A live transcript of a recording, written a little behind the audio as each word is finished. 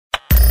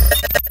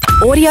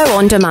Audio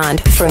on demand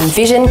from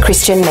Vision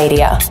Christian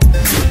Media.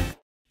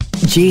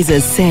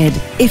 Jesus said,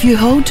 "If you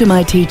hold to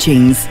my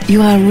teachings,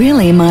 you are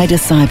really my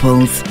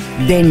disciples.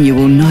 Then you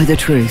will know the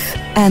truth,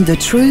 and the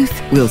truth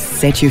will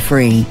set you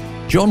free."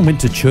 John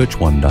went to church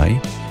one day.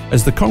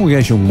 As the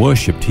congregation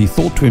worshipped, he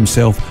thought to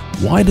himself,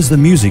 why does the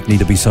music need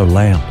to be so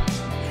loud?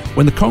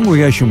 When the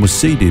congregation was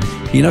seated,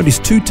 he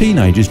noticed two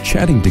teenagers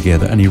chatting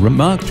together, and he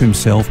remarked to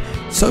himself,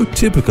 so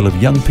typical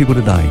of young people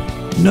today,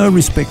 no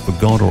respect for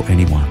God or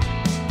anyone.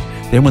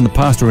 Then when the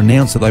pastor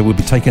announced that they would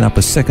be taking up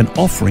a second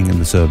offering in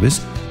the service,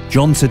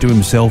 John said to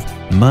himself,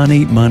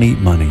 money, money,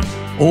 money.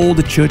 All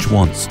the church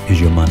wants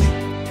is your money.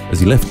 As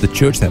he left the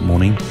church that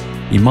morning,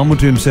 he mumbled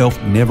to himself,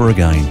 never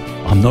again.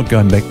 I'm not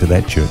going back to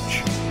that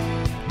church.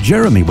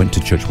 Jeremy went to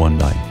church one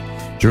day.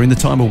 During the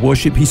time of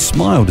worship, he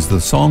smiled as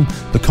the song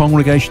the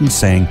congregation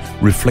sang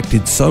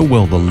reflected so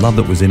well the love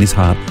that was in his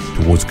heart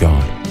towards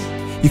God.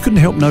 He couldn't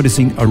help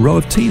noticing a row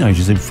of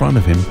teenagers in front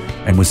of him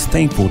and was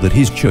thankful that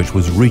his church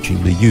was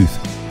reaching the youth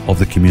of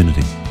the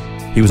community.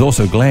 He was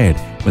also glad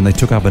when they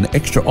took up an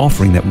extra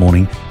offering that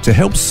morning to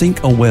help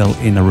sink a well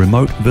in a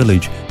remote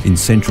village in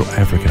Central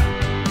Africa.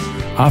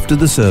 After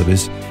the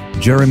service,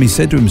 Jeremy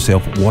said to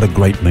himself, what a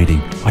great meeting.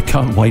 I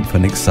can't wait for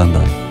next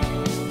Sunday.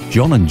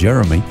 John and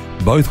Jeremy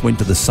both went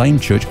to the same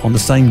church on the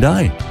same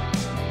day.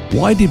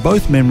 Why did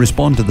both men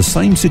respond to the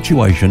same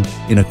situation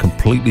in a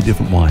completely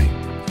different way?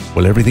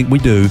 Well, everything we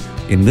do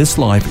in this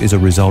life is a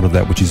result of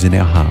that which is in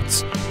our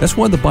hearts. That's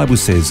why the Bible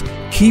says,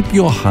 keep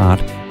your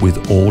heart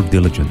with all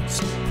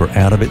diligence, for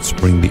out of it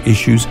spring the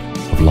issues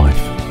of life.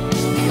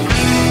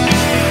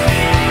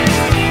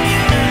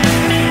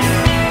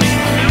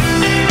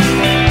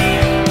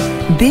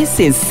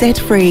 This is Set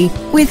Free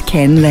with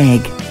Ken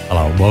Legg.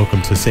 Hello and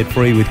welcome to Set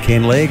Free with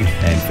Ken Legg,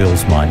 and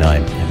Phil's my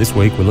name. And this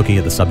week we're looking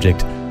at the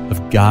subject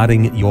of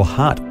guarding your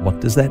heart. What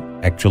does that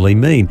actually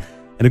mean?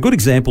 And a good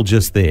example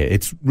just there,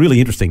 it's really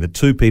interesting that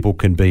two people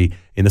can be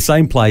in the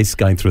same place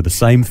going through the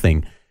same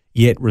thing,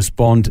 yet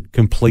respond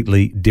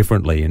completely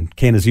differently. And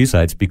Ken, as you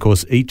say, it's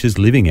because each is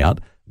living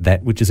out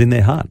that which is in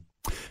their heart.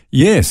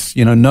 Yes,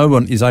 no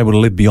one is able to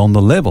live beyond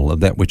the level of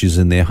that which is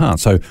in their heart.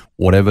 So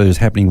whatever is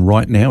happening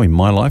right now in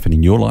my life and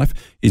in your life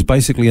is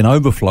basically an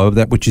overflow of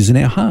that which is in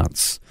our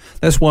hearts.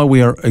 That's why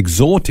we are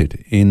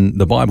exhorted in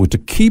the Bible to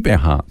keep our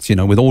hearts,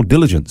 with all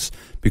diligence,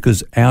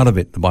 because out of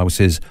it, the Bible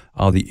says,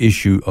 are the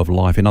issue of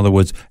life. In other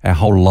words, our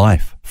whole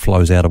life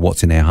flows out of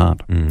what's in our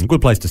heart. A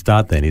good place to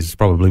start then is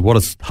probably, what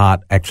does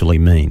heart actually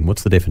mean?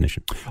 What's the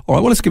definition? All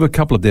right, well, let's give a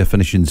couple of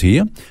definitions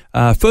here.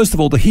 First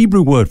of all, the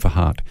Hebrew word for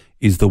heart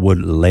is the word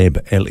leb,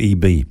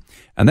 L-E-B.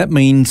 And that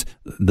means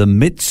the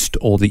midst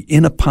or the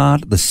inner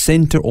part, the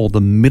center or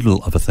the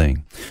middle of a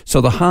thing.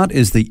 So the heart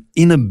is the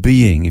inner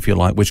being, if you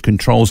like, which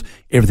controls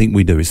everything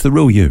we do. It's the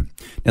real you.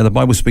 Now, the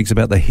Bible speaks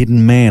about the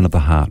hidden man of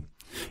the heart,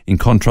 in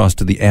contrast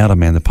to the outer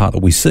man, the part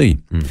that we see.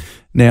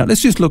 Now,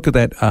 let's just look at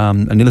that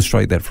and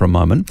illustrate that for a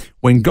moment.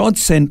 When God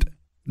sent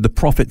the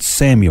prophet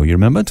Samuel, you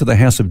remember, to the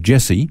house of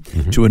Jesse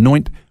to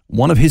anoint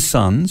one of his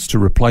sons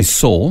to replace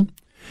Saul,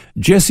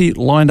 Jesse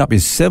lined up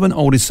his 7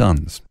 oldest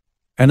sons.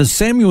 And as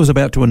Samuel was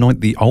about to anoint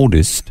the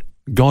oldest,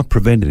 God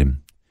prevented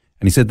him.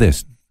 And he said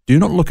this, do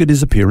not look at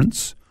his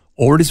appearance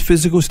or at his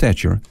physical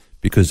stature,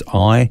 because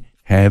I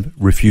have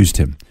refused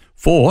him.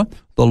 For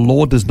the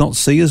Lord does not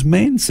see as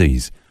man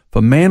sees.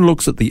 For man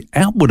looks at the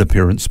outward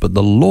appearance, but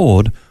the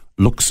Lord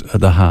looks at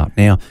the heart.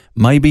 Now,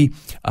 maybe,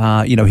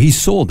 he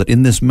saw that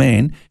in this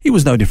man, he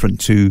was no different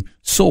to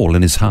Saul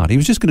in his heart. He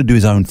was just going to do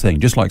his own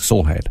thing, just like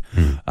Saul had.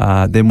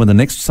 Then when the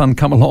next son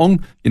come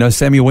along,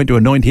 Samuel went to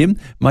anoint him.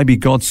 Maybe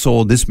God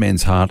saw this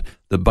man's heart,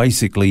 that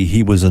basically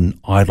he was an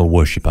idol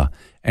worshipper,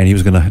 and he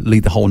was going to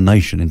lead the whole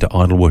nation into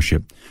idol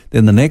worship.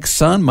 Then the next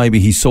son, maybe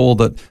he saw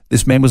that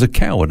this man was a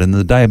coward, and in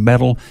the day of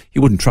battle, he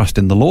wouldn't trust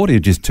in the Lord.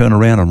 He'd just turn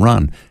around and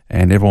run,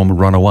 and everyone would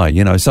run away.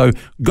 So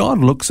God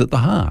looks at the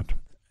heart.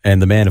 And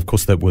the man, of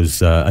course, that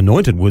was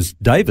anointed was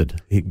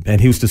David.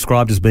 And he was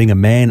described as being a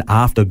man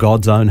after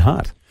God's own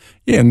heart.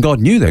 Yeah, and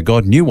God knew that.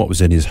 God knew what was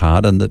in his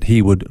heart, and that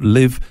he would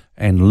live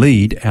and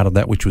lead out of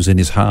that which was in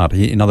his heart.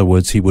 In other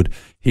words, he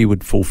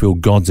would fulfill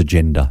God's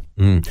agenda.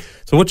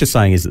 So what you're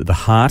saying is that the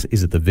heart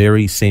is at the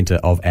very center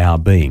of our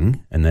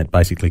being, and that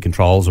basically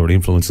controls or it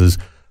influences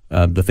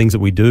the things that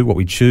we do, what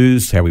we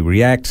choose, how we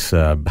react,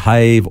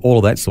 behave, all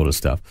of that sort of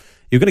stuff.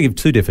 You're going to give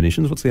 2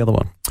 definitions. What's the other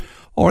one?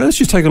 All right, let's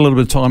just take a little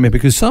bit of time here,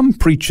 because some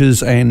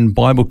preachers and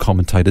Bible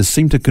commentators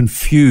seem to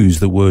confuse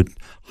the word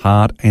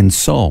heart and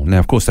soul. Now,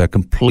 of course, they're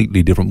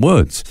completely different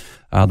words.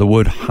 The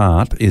word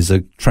heart is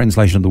a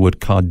translation of the word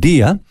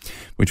cardia,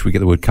 which we get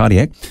the word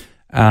cardiac,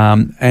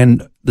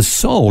 and the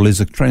soul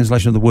is a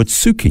translation of the word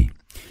suki.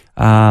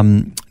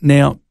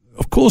 Now,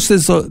 of course,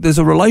 there's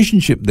a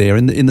relationship there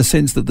in the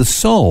sense that the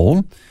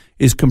soul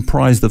is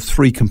comprised of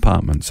 3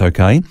 compartments,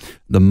 okay?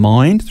 The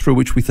mind, through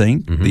which we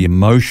think, the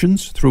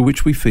emotions, through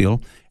which we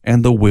feel,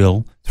 and the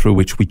will, through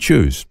which we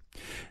choose.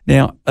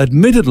 Now,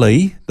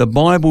 admittedly, the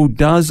Bible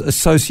does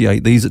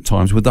associate these at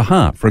times with the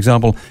heart. For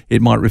example,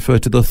 it might refer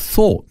to the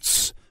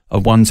thoughts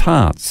of one's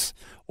hearts,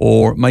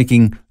 or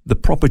making the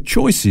proper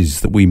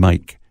choices that we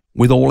make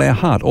with all our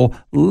heart, or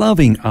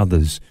loving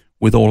others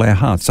with all our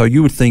heart. So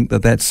you would think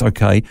that that's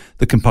okay,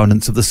 the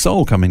components of the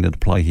soul come into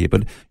play here.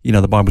 But,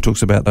 the Bible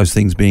talks about those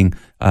things being,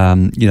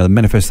 the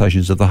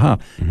manifestations of the heart.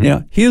 Mm-hmm.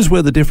 Now, here's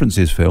where the difference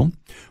is, Phil.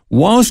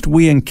 Whilst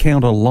we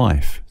encounter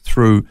life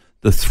through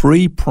the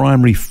three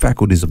primary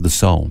faculties of the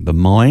soul, the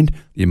mind,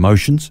 the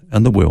emotions,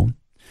 and the will,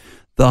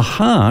 the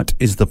heart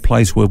is the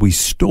place where we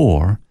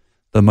store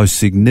the most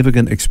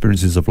significant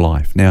experiences of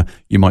life. Now,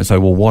 you might say,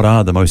 well, what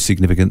are the most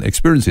significant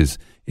experiences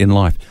in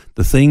life?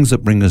 The things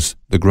that bring us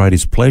the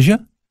greatest pleasure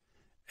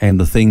and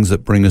the things that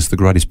bring us the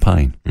greatest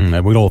pain.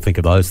 And we all think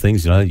of those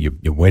things,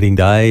 your wedding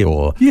day,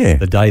 or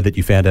the day that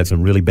you found out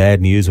some really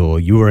bad news, or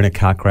you were in a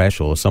car crash,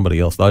 or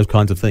somebody else, those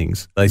kinds of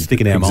things. They stick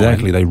in our mind.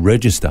 Exactly, they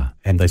register.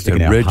 And they stick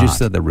in our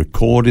heart. They're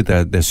recorded,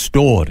 they're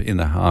stored in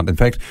the heart. In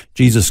fact,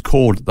 Jesus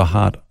called the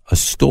heart a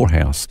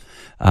storehouse.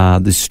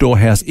 The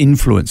storehouse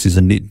influences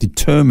and it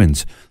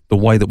determines the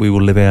way that we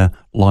will live our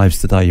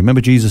lives today. You remember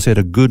Jesus said,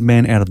 a good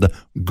man out of the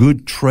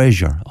good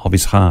treasure of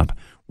his heart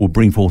will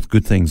bring forth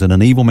good things, and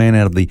an evil man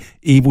out of the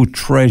evil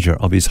treasure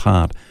of his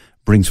heart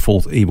brings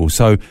forth evil.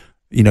 So,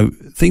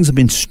 things have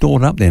been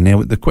stored up there.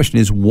 Now, the question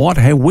is, what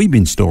have we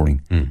been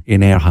storing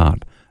in our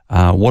heart?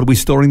 What are we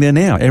storing there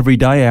now? Every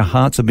day our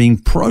hearts are being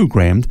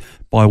programmed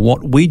by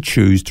what we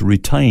choose to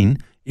retain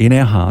in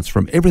our hearts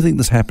from everything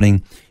that's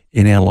happening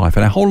in our life.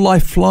 And our whole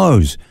life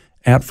flows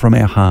out from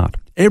our heart.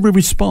 Every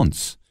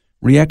response,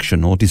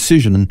 reaction, or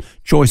decision and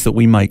choice that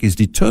we make is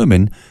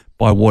determined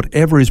by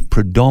whatever is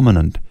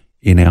predominant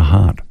in our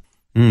heart.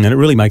 And it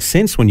really makes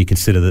sense when you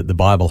consider that the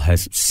Bible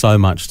has so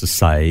much to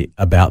say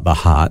about the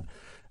heart.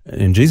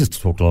 And Jesus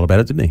talked a lot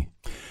about it, didn't he?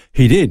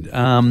 He did.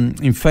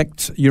 In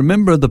fact, you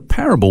remember the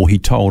parable he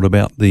told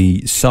about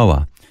the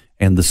sower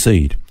and the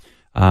seed.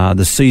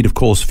 The seed, of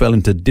course, fell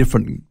into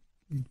different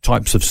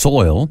types of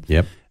soil.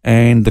 Yep.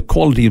 And the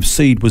quality of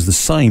seed was the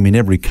same in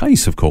every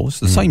case, of course,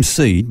 the same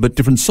seed, but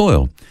different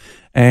soil.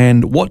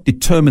 And what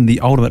determined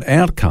the ultimate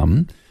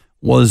outcome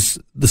was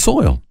the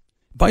soil.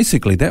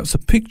 Basically, that was a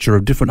picture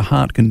of different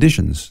heart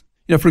conditions.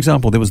 For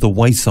example, there was the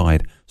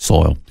wayside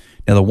soil.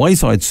 Now, the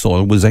wayside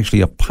soil was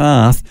actually a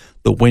path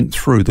that went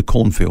through the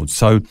cornfields.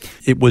 So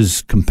it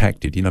was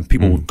compacted.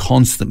 People were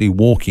constantly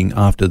walking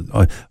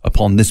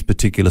upon this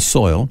particular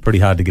soil. Pretty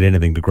hard to get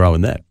anything to grow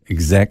in that.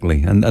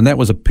 Exactly. And that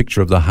was a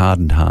picture of the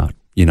hardened heart.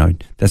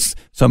 That's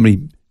so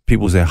many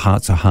people's, their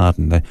hearts are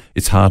hardened.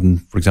 It's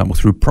hardened, for example,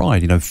 through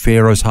pride.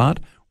 Pharaoh's heart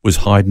was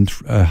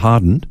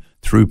hardened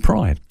through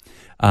pride.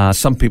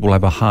 Some people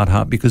have a hard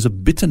heart because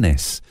of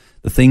bitterness.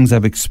 The things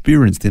they've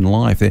experienced in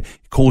life, it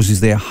causes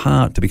their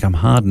heart to become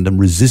hardened and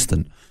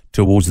resistant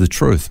towards the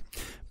truth.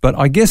 But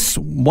I guess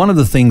one of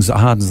the things that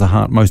hardens the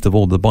heart most of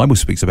all, the Bible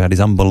speaks about, is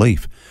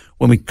unbelief.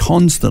 When we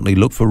constantly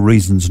look for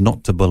reasons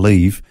not to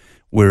believe,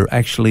 we're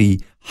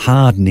actually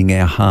hardening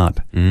our heart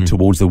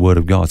towards the Word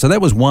of God. So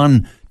that was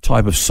one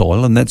type of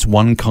soil, and that's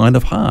one kind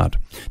of heart.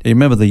 Now, you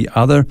remember the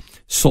other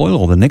soil,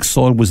 or the next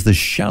soil, was the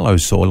shallow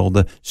soil, or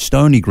the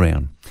stony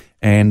ground.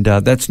 And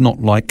that's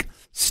not like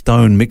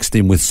stone mixed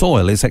in with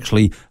soil. It's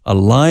actually a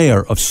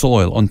layer of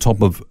soil on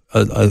top of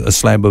a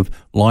slab of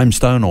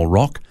limestone or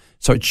rock.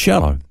 So it's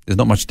shallow. There's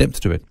not much depth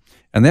to it.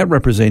 And that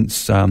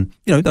represents,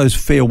 those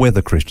fair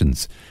weather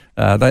Christians.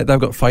 They've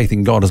got faith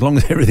in God as long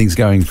as everything's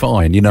going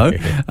fine,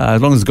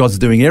 as long as God's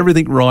doing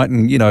everything right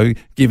and,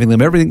 giving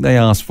them everything they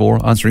ask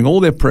for, answering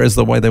all their prayers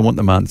the way they want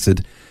them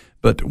answered.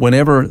 But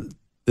whenever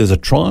there's a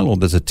trial or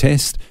there's a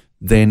test,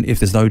 then if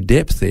there's no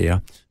depth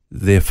there,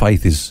 their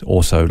faith is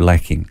also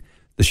lacking,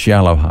 the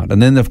shallow heart.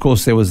 And then, of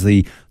course, there was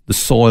the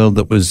soil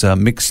that was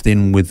mixed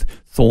in with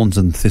thorns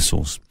and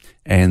thistles,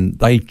 and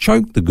they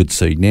choked the good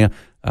seed. Now,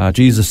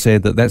 Jesus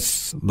said that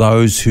that's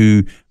those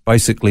who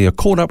basically are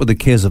caught up with the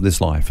cares of this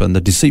life and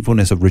the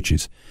deceitfulness of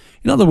riches.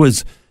 In other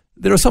words,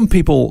 there are some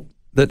people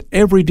that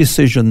every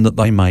decision that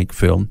they make,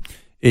 Phil,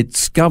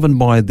 it's governed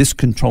by this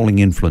controlling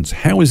influence.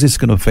 How is this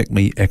going to affect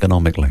me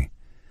economically?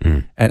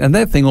 And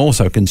that thing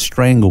also can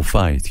strangle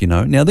faith,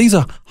 Now, these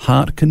are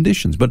heart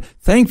conditions, but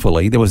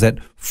thankfully there was that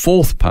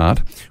fourth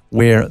part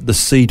where the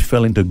seed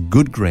fell into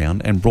good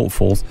ground and brought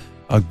forth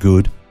a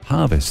good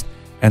harvest.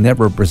 And that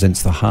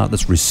represents the heart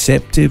that's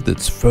receptive,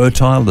 that's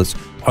fertile, that's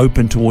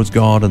open towards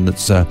God, and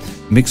that's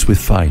mixed with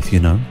faith,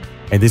 And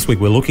this week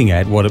we're looking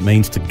at what it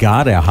means to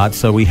guard our heart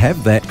so we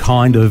have that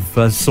kind of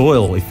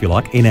soil, if you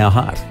like, in our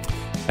heart.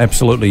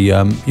 Absolutely.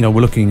 We're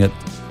looking at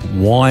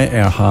why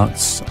our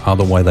hearts are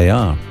the way they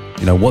are.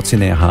 What's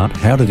in our heart,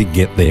 how did it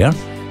get there,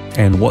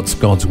 and what's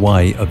God's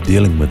way of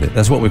dealing with it.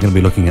 That's what we're going to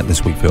be looking at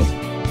this week, Phil.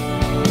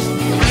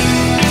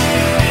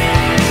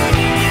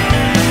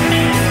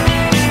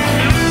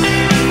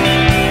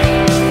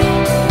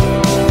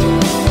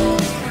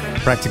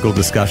 Practical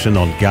discussion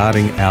on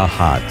guarding our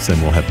hearts,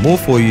 and we'll have more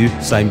for you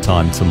same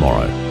time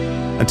tomorrow.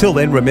 Until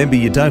then, remember,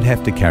 you don't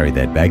have to carry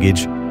that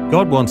baggage.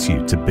 God wants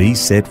you to be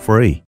set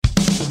free.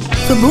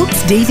 For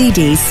books,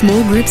 DVDs,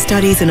 small group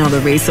studies and other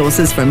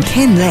resources from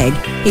Ken Legg,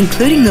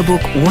 including the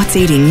book What's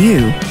Eating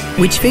You,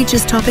 which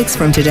features topics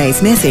from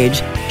today's message,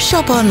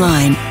 shop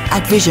online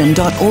at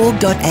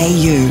vision.org.au.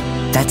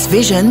 That's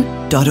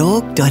vision.org.au.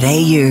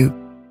 vision.org.au.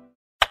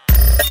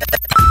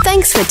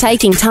 Thanks for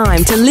taking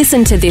time to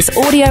listen to this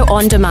audio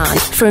on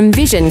demand from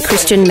Vision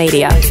Christian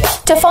Media.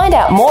 To find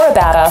out more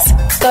about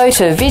us, go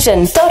to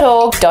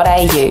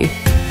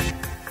vision.org.au.